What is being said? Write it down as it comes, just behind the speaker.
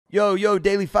Yo,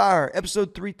 Daily Fire,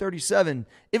 episode 337.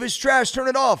 If it's trash, turn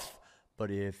it off. But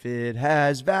if it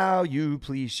has value,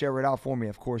 please share it out for me.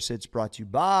 Of course, it's brought to you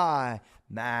by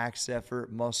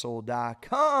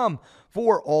MaxEffortMuscle.com.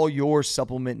 For all your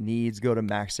supplement needs, go to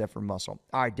MaxEffortMuscle.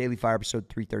 All right, Daily Fire, episode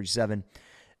 337.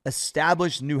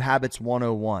 Establish New Habits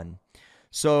 101.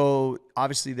 So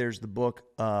obviously there's the book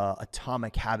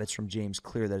Atomic Habits from James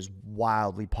Clear that is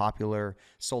wildly popular,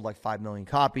 sold like 5 million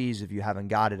copies. If you haven't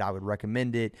got it, I would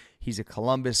recommend it. He's a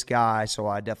Columbus guy, so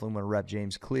I definitely want to rep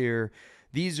James Clear.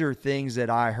 These are things that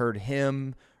I heard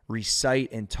him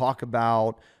recite and talk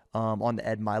about on the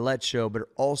Ed Milet show, but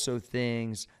also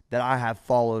things that I have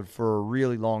followed for a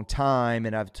really long time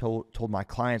and I've told my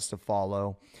clients to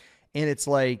follow. And it's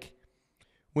like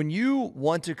when you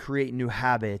want to create new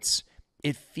habits,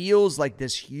 it feels like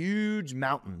this huge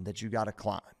mountain that you got to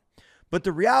climb. But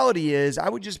the reality is I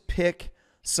would just pick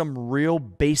some real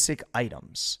basic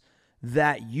items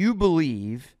that you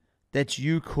believe that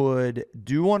you could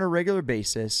do on a regular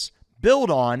basis, build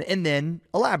on, and then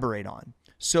elaborate on.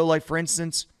 So like, for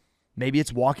instance, maybe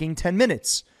it's walking 10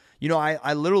 minutes. You know,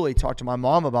 I literally talked to my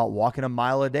mom about walking a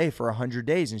mile a day for 100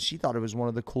 days, and she thought it was one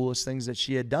of the coolest things that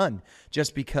she had done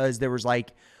just because there was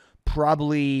like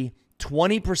probably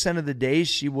 20% of the days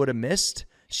she would have missed,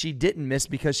 she didn't miss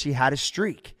because she had a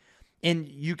streak. And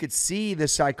you could see the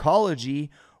psychology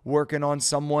working on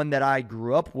someone that I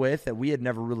grew up with, that we had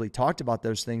never really talked about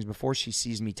those things before. She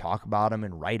sees me talk about them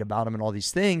and write about them and all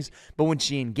these things. But when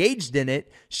she engaged in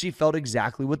it, she felt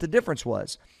exactly what the difference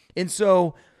was. And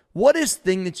so what is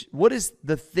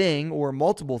the thing or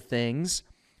multiple things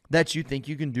that you think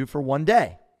you can do for one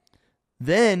day?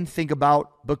 Then think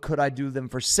about, but could I do them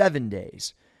for 7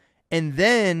 days? And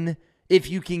then if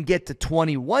you can get to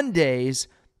 21 days,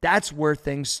 that's where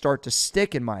things start to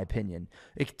stick, in my opinion.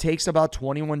 It takes about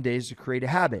 21 days to create a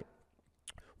habit.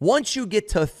 Once you get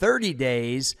to 30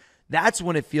 days, that's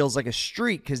when it feels like a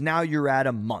streak because now you're at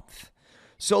a month.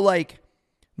 So like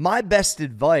my best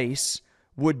advice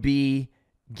would be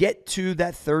get to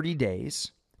that 30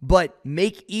 days, but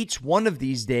make each one of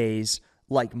these days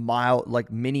like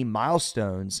mini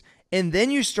milestones. And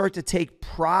then you start to take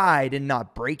pride in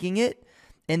not breaking it,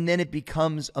 and then it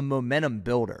becomes a momentum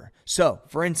builder. So,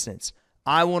 for instance,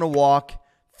 I want to walk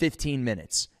 15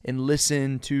 minutes and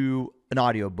listen to an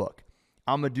audiobook.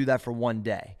 I'm going to do that for one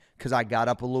day because I got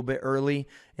up a little bit early,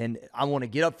 and I want to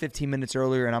get up 15 minutes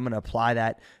earlier, and I'm going to apply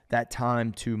that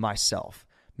time to myself.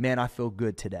 Man, I feel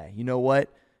good today. You know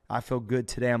what? I feel good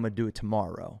today. I'm going to do it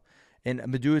tomorrow. And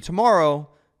I'm going to do it tomorrow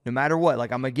no matter what.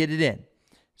 Like, I'm going to get it in.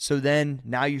 So then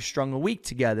now you strung a week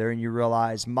together and you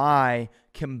realize my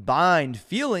combined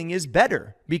feeling is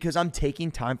better because I'm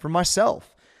taking time for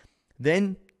myself.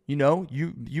 Then, you know,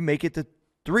 you make it to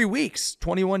 3 weeks,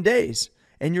 21 days,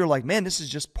 and you're like, man, this is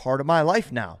just part of my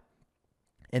life now.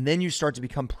 And then you start to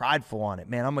become prideful on it.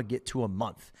 Man, I'm going to get to a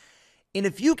month. And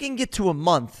if you can get to a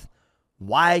month,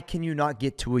 why can you not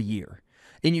get to a year?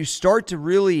 And you start to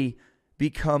really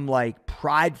become like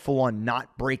prideful on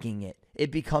not breaking it. It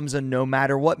becomes a no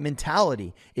matter what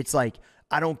mentality. It's like,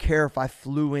 I don't care if I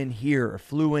flew in here or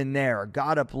flew in there or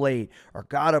got up late or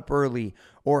got up early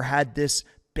or had this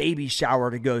baby shower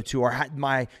to go to or had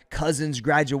my cousin's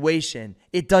graduation.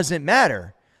 It doesn't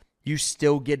matter. You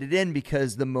still get it in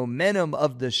because the momentum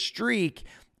of the streak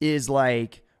is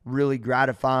like really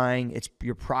gratifying.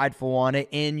 You're prideful on it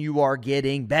and you are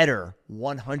getting better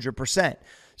 100%.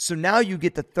 So now you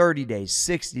get to 30 days,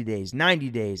 60 days, 90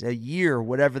 days, a year,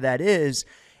 whatever that is.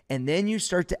 And then you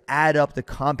start to add up the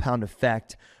compound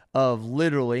effect of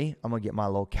literally, I'm going to get my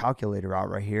little calculator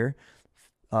out right here.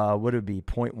 What would it be?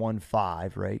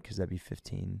 0.15, right? Because that'd be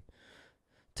 15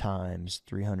 times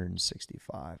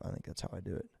 365. I think that's how I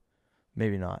do it.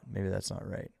 Maybe not. Maybe that's not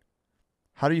right.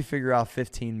 How do you figure out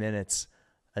 15 minutes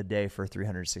a day for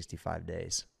 365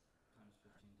 days?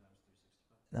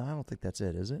 No, I don't think that's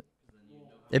it, is it?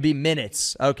 It'd be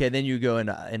minutes. Okay, then you go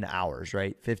in hours,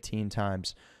 right? 15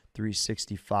 times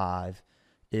 365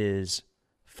 is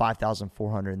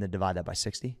 5,400, and then divide that by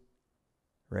 60,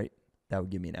 right? That would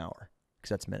give me an hour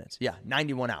because that's minutes. Yeah,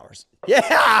 91 hours.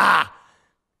 Yeah!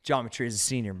 Geometry as a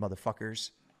senior,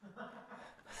 motherfuckers.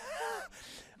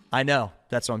 I know.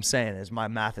 That's what I'm saying is my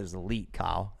math is elite,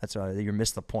 Kyle. That's why you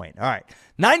missed the point. All right,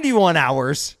 91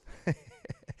 hours.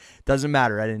 Doesn't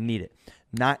matter. I didn't need it.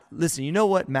 Listen, you know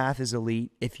what math is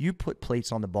elite? If you put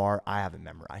plates on the bar, I have it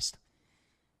memorized.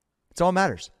 It's all that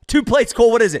matters. 2 plates,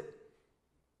 Cole, what is it?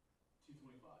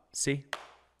 225. See?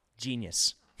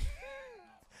 Genius.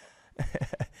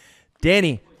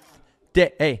 Danny.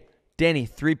 Danny,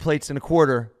 3 plates and a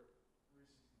quarter.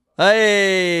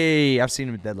 Hey, I've seen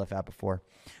him deadlift out before.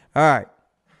 All right.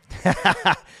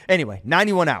 Anyway,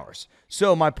 91 hours.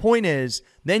 So my point is,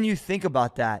 then you think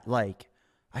about that, like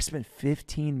I spent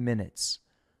 15 minutes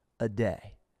a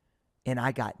day and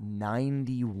I got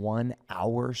 91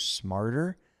 hours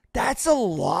smarter. That's a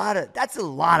lot of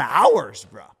hours,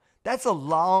 bro. That's a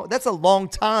long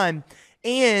time.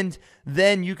 And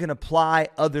then you can apply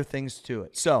other things to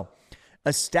it. So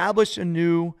establish a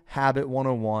new habit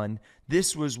 101.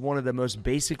 This was one of the most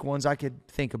basic ones I could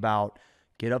think about.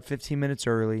 Get up 15 minutes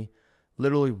early,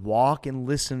 literally walk and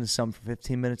listen to something for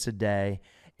 15 minutes a day,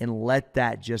 and let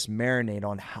that just marinate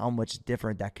on how much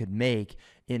different that could make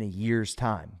in a year's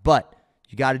time. But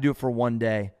you got to do it for one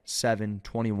day, 7,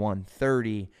 21,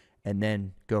 30, and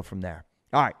then go from there.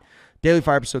 All right. Daily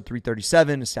Fire episode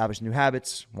 337, Establish New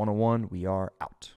Habits 101. We are out.